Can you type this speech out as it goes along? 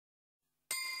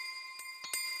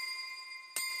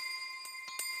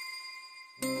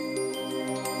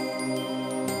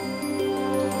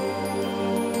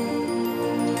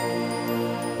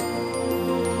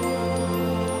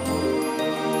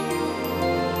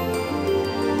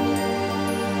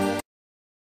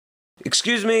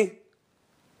Excuse me.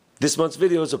 This month's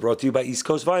videos are brought to you by East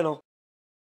Coast Vinyl.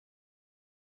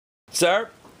 Sir,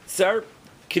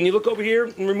 can you look over here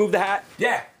and remove the hat?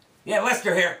 Yeah,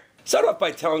 Lester here. Start off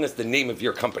by telling us the name of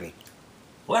your company.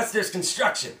 Lester's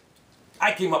Construction.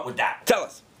 I came up with that. Tell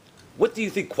us, what do you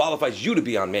think qualifies you to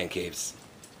be on Man Caves?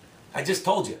 I just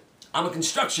told you, I'm a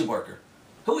construction worker.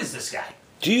 Who is this guy?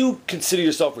 Do you consider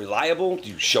yourself reliable? Do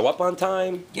you show up on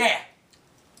time? Yeah.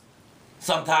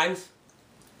 Sometimes.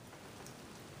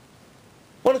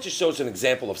 Why don't you show us an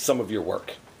example of some of your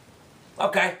work?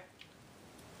 Okay.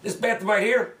 This bathroom right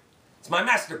here, it's my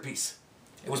masterpiece.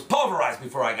 It was pulverized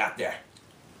before I got there.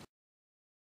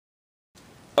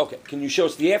 Okay, can you show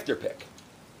us the after pick?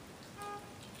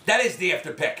 That is the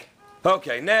after pick.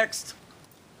 Okay, next.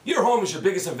 Your home is your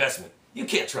biggest investment. You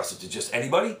can't trust it to just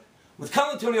anybody. With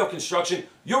Colantonio Construction,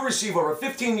 you'll receive over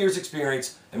 15 years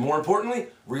experience and, more importantly,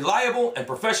 reliable and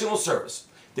professional service.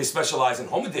 They specialize in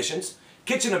home additions,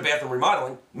 kitchen and bathroom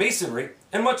remodeling, masonry,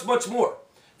 and much, much more.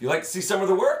 If you'd like to see some of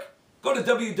their work, go to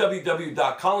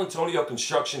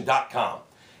www.colantonioconstruction.com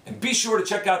and be sure to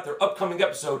check out their upcoming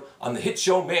episode on the hit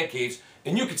show Man Caves,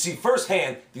 and you can see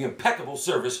firsthand the impeccable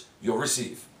service you'll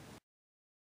receive.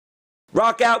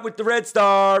 Rock out with the Red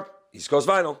Star. East Coast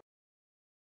Vinyl.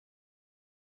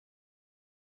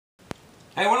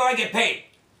 Hey, when do I get paid?